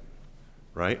 that's me,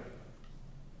 right?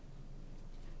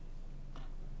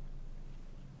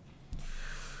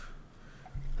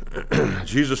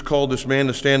 Jesus called this man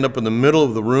to stand up in the middle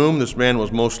of the room. This man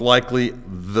was most likely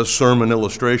the sermon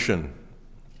illustration.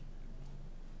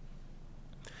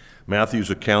 Matthew's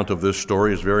account of this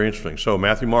story is very interesting. So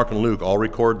Matthew, Mark, and Luke all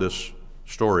record this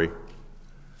story.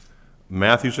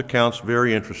 Matthew's account's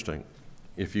very interesting.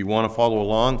 If you want to follow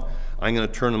along, I'm going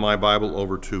to turn my Bible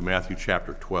over to Matthew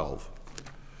chapter 12.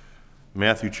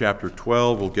 Matthew chapter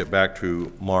 12, we'll get back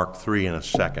to Mark 3 in a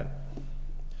second.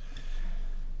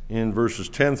 In verses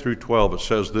 10 through 12, it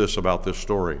says this about this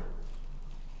story.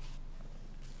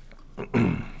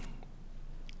 "And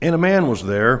a man was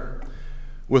there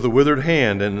with a withered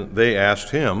hand, and they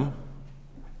asked him,"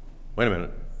 wait a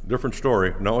minute, different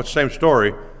story. No, it's the same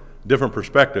story, different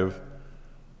perspective.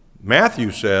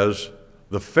 Matthew says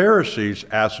the Pharisees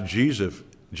asked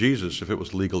Jesus if it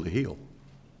was legal to heal.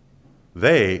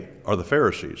 They are the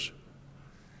Pharisees.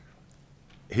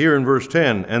 Here in verse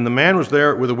 10, "And the man was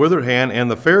there with a withered hand,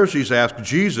 and the Pharisees asked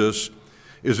Jesus,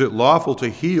 'Is it lawful to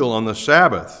heal on the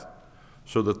Sabbath?'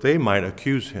 so that they might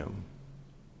accuse him."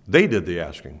 They did the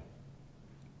asking.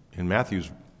 In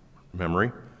Matthew's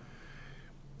memory,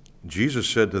 Jesus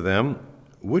said to them,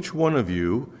 "Which one of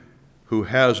you who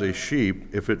has a sheep,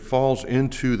 if it falls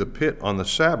into the pit on the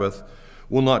Sabbath,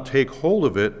 will not take hold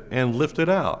of it and lift it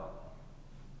out?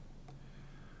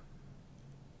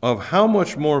 Of how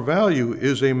much more value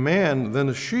is a man than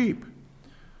a sheep?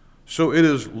 So it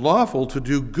is lawful to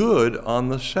do good on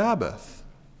the Sabbath.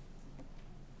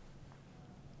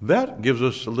 That gives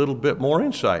us a little bit more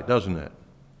insight, doesn't it?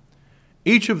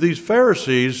 Each of these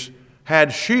Pharisees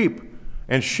had sheep,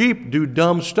 and sheep do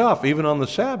dumb stuff even on the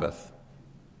Sabbath.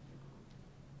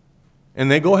 And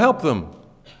they go help them.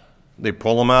 They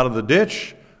pull them out of the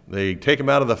ditch, they take them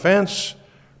out of the fence,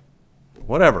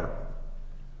 whatever.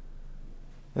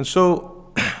 And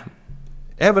so,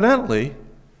 evidently,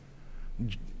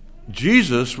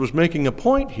 Jesus was making a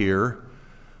point here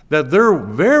that they're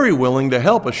very willing to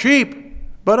help a sheep,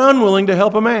 but unwilling to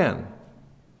help a man.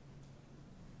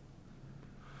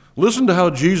 Listen to how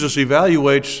Jesus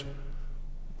evaluates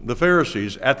the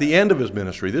Pharisees at the end of his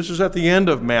ministry. This is at the end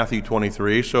of Matthew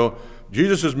 23, so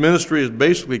Jesus' ministry has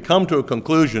basically come to a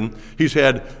conclusion. He's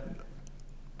had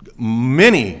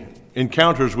many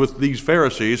encounters with these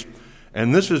Pharisees,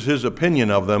 and this is his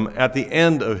opinion of them at the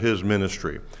end of his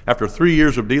ministry, after 3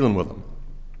 years of dealing with them.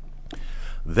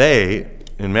 They,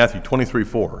 in Matthew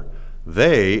 23:4,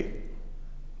 the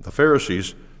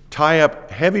Pharisees, tie up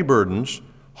heavy burdens,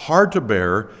 hard to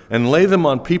bear, and lay them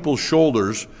on people's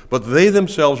shoulders, but they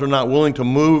themselves are not willing to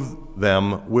move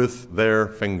them with their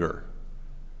finger.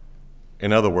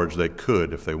 In other words, they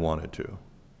could if they wanted to,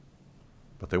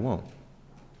 but they won't.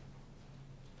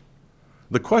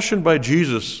 The question by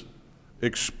Jesus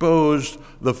exposed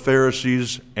the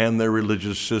Pharisees and their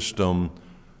religious system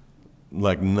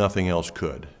like nothing else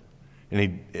could.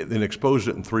 And he exposed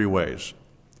it in 3 ways.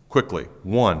 Quickly.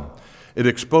 1, it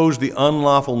exposed the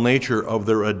unlawful nature of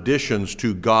their additions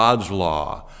to God's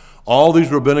law. All these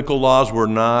rabbinical laws were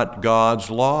not God's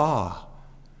law.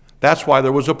 That's why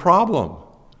there was a problem.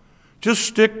 Just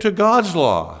stick to God's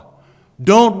law.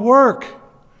 Don't work.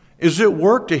 Is it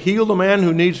work to heal the man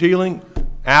who needs healing?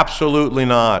 Absolutely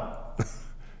not.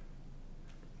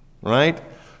 Right?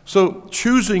 So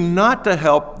choosing not to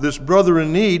help this brother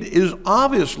in need is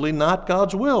obviously not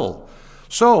God's will.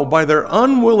 So by their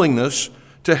unwillingness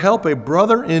to help a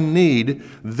brother in need,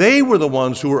 they were the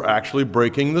ones who were actually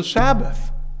breaking the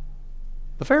Sabbath.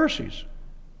 The Pharisees.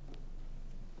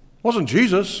 It wasn't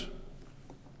Jesus.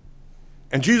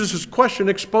 And Jesus' question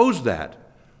exposed that.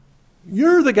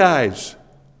 You're the guys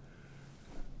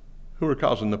who are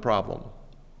causing the problem.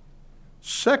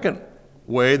 Second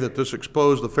way that this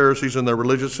exposed the Pharisees and their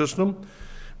religious system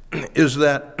is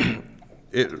that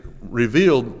it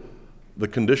revealed the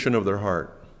condition of their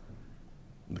heart,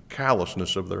 the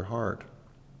callousness of their heart.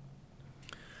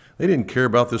 They didn't care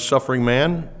about this suffering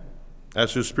man.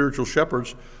 As his spiritual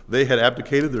shepherds, they had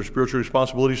abdicated their spiritual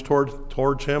responsibilities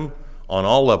towards him on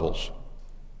all levels.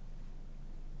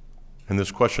 And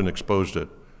this question exposed it.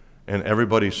 And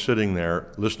everybody sitting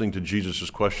there listening to Jesus'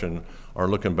 question are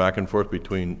looking back and forth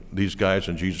between these guys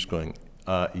and Jesus going,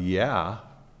 yeah.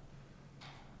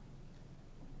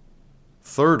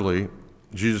 Thirdly,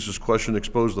 Jesus' question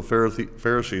exposed the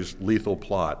Pharisees' lethal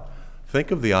plot.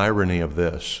 Think of the irony of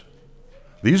this.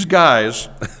 These guys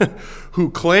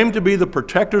who claimed to be the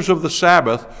protectors of the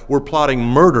Sabbath were plotting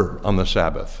murder on the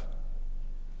Sabbath.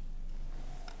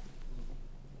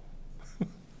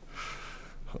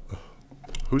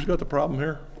 Who's got the problem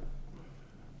here?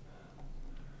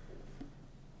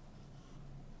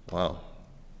 Wow.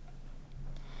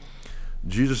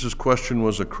 Jesus' question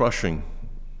was a crushing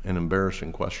and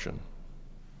embarrassing question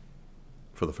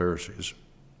for the Pharisees.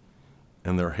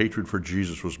 And their hatred for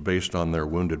Jesus was based on their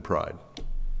wounded pride.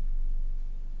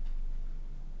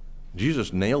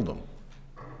 Jesus nailed them.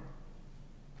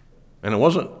 And it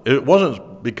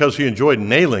wasn't because he enjoyed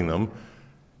nailing them.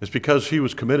 It's because he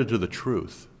was committed to the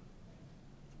truth.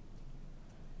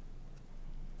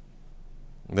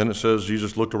 And then it says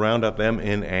Jesus looked around at them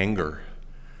in anger.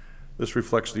 This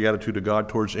reflects the attitude of God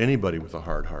towards anybody with a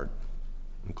hard heart,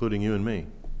 including you and me.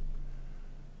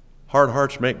 Hard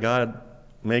hearts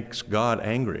makes God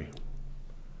angry.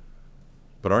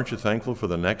 But aren't you thankful for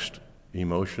the next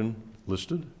emotion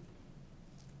listed? It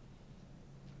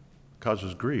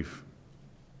causes grief.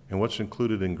 And what's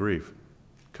included in grief?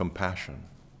 Compassion.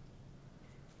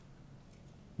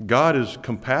 God is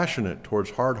compassionate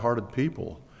towards hard-hearted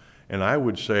people. And I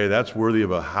would say that's worthy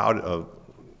of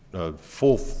a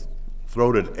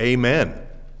full-throated amen.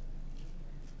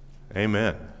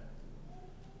 Amen.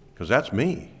 Because that's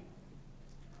me.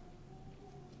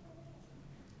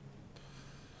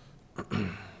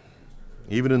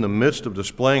 Even in the midst of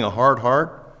displaying a hard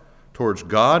heart towards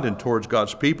God and towards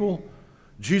God's people,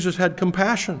 Jesus had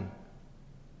compassion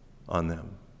on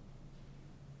them.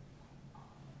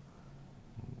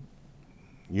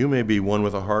 You may be one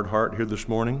with a hard heart here this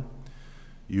morning.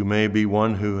 You may be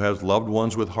one who has loved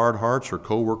ones with hard hearts or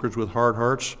co-workers with hard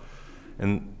hearts,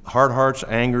 and hard hearts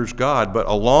angers God. But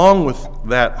along with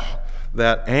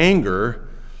that anger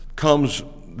comes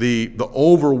the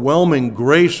overwhelming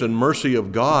grace and mercy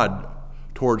of God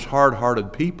towards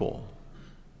hard-hearted people.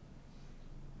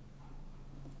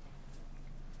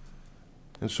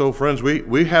 And so, friends,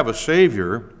 we have a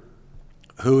Savior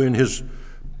who in his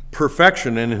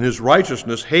perfection and in his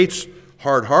righteousness hates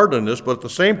hard-heartedness, but at the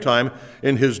same time,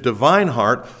 in his divine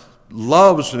heart,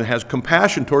 loves and has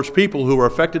compassion towards people who are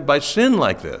affected by sin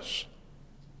like this.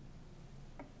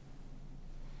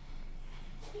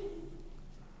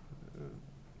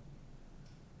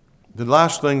 The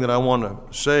last thing that I want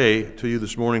to say to you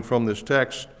this morning from this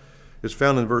text is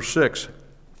found in verse 6.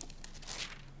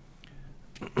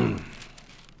 It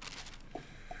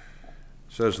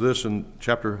says this in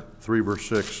chapter 3, verse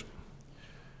 6.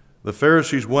 The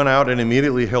Pharisees went out and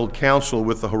immediately held counsel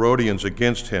with the Herodians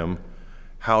against him,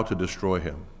 how to destroy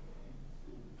him.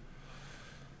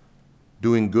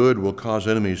 Doing good will cause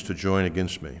enemies to join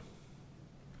against me.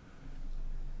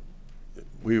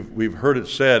 We've heard it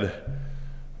said,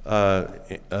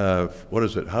 what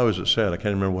is it? How is it said? I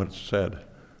can't remember what it's said.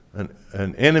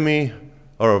 An enemy,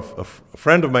 or a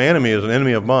friend of my enemy is an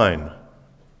enemy of mine,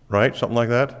 right? Something like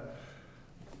that.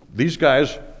 These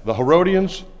guys, the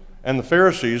Herodians and the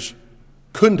Pharisees,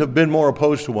 couldn't have been more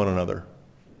opposed to one another.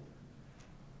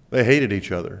 They hated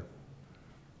each other.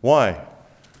 Why?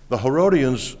 The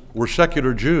Herodians were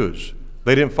secular Jews.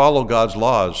 They didn't follow God's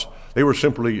laws. They were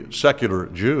simply secular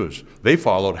Jews. They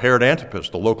followed Herod Antipas,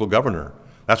 the local governor.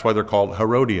 That's why they're called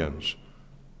Herodians.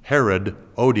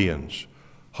 Herodians.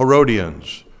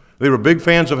 Herodians. They were big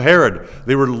fans of Herod.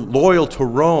 They were loyal to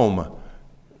Rome.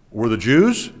 Were the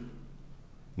Jews?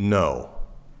 No.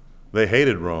 They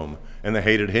hated Rome, and they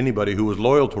hated anybody who was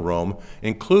loyal to Rome,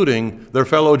 including their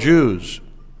fellow Jews.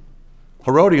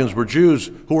 Herodians were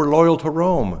Jews who were loyal to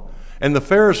Rome. And the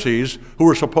Pharisees, who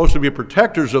were supposed to be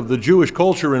protectors of the Jewish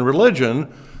culture and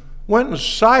religion, went and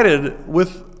sided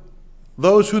with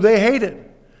those who they hated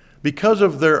because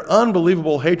of their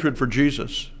unbelievable hatred for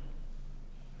Jesus.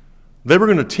 They were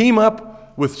going to team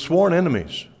up with sworn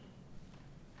enemies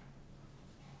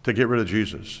to get rid of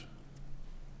Jesus.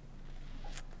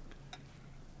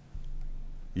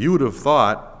 You would have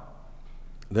thought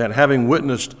that having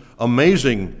witnessed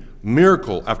amazing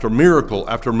miracle after miracle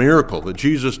after miracle that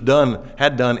Jesus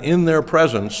had done in their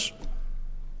presence,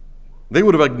 they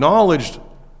would have acknowledged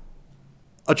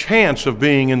a chance of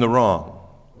being in the wrong.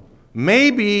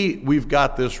 Maybe we've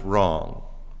got this wrong,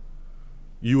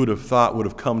 you would have thought would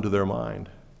have come to their mind.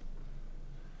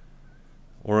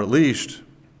 Or at least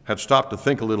had stopped to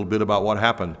think a little bit about what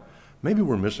happened. Maybe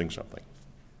we're missing something.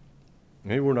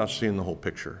 Maybe we're not seeing the whole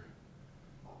picture.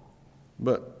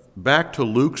 But back to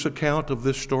Luke's account of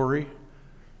this story,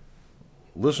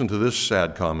 listen to this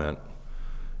sad comment.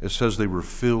 It says they were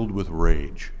filled with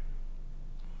rage.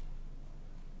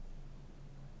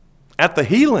 At the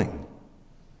healing,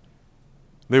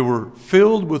 they were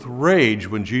filled with rage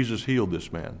when Jesus healed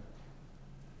this man.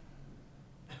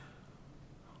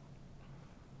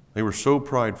 They were so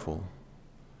prideful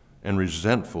and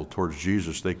resentful towards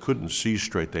Jesus, they couldn't see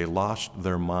straight. They lost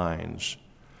their minds.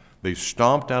 They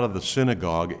stomped out of the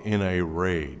synagogue in a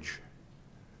rage.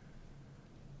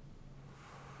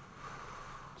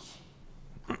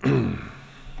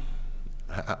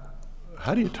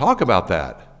 How do you talk about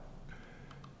that?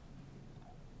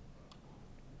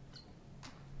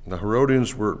 The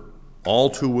Herodians were all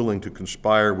too willing to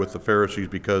conspire with the Pharisees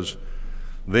because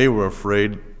they were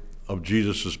afraid of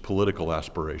Jesus' political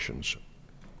aspirations.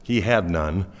 He had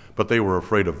none, but they were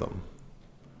afraid of them.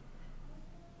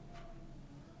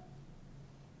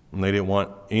 And they didn't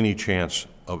want any chance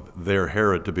of their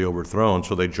Herod to be overthrown,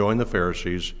 so they joined the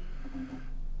Pharisees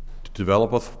to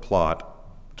develop a plot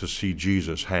to see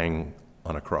Jesus hang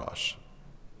on a cross,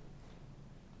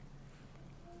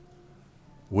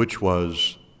 which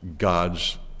was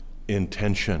God's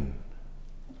intention.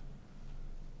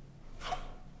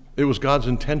 It was God's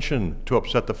intention to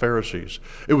upset the Pharisees.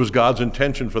 It was God's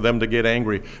intention for them to get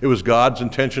angry. It was God's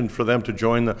intention for them to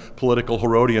join the political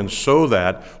Herodians so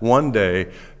that one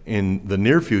day in the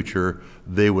near future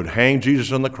they would hang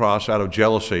Jesus on the cross out of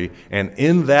jealousy, and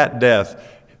in that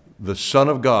death the Son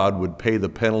of God would pay the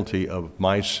penalty of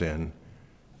my sin.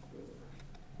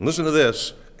 Listen to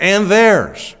this, and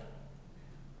theirs.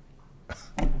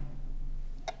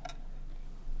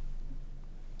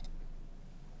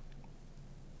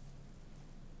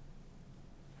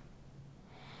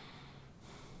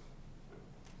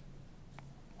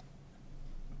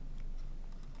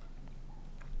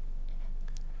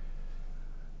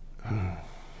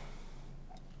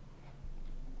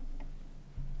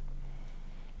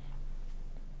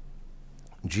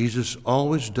 Jesus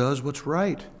always does what's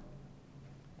right.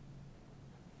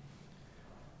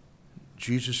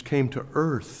 Jesus came to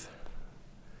earth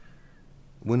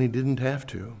when he didn't have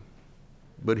to,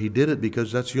 but he did it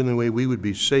because that's the only way we would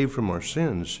be saved from our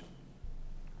sins.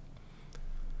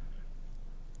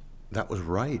 That was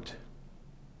right.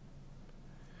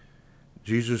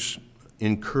 Jesus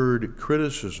incurred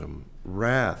criticism,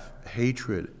 wrath,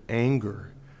 hatred,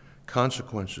 anger,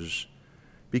 consequences,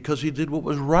 because he did what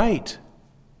was right.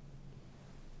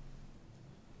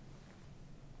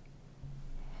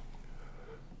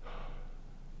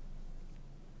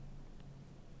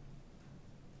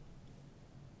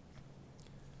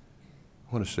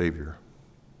 What a Savior.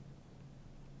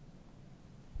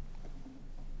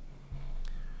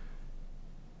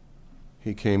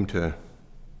 He came to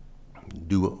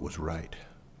do what was right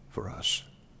for us.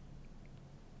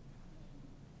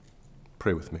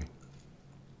 Pray with me.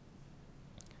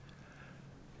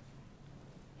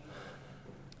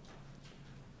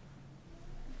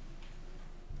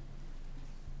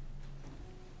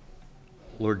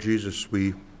 Lord Jesus,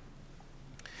 we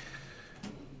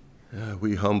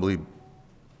humbly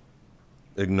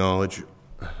acknowledge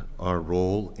our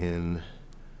role in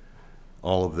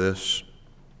all of this.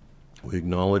 We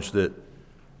acknowledge that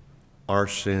our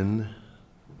sin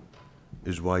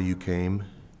is why you came.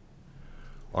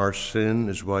 Our sin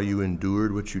is why you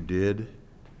endured what you did.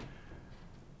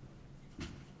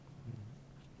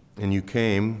 And you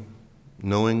came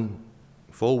knowing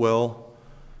full well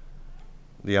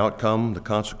the outcome, the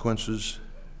consequences,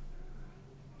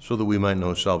 so that we might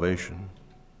know salvation,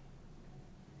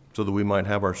 so that we might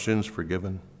have our sins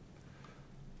forgiven,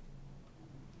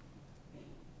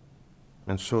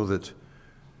 and so that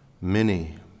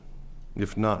many,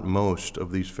 if not most,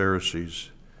 of these Pharisees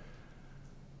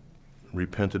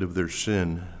repented of their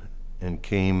sin and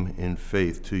came in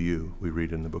faith to you, we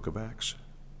read in the book of Acts.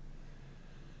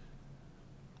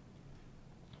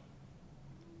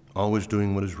 Always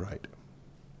doing what is right.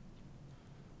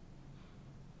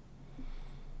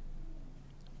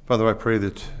 Father, I pray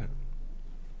that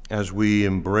as we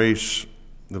embrace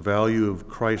the value of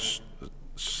Christ's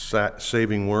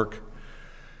saving work,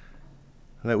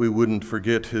 that we wouldn't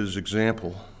forget his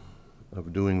example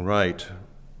of doing right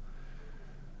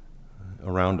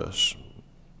around us.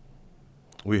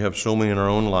 We have so many in our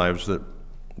own lives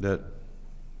that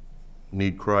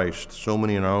need Christ, so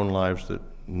many in our own lives that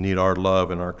need our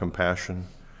love and our compassion,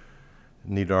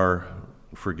 need our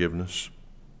forgiveness.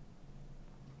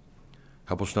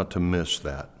 Help us not to miss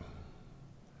that.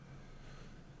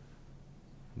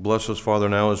 Bless us, Father,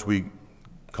 now as we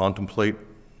contemplate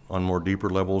on more deeper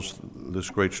levels this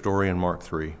great story in Mark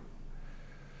 3.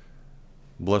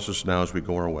 Bless us now as we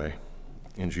go our way.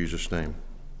 In Jesus' name,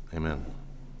 amen.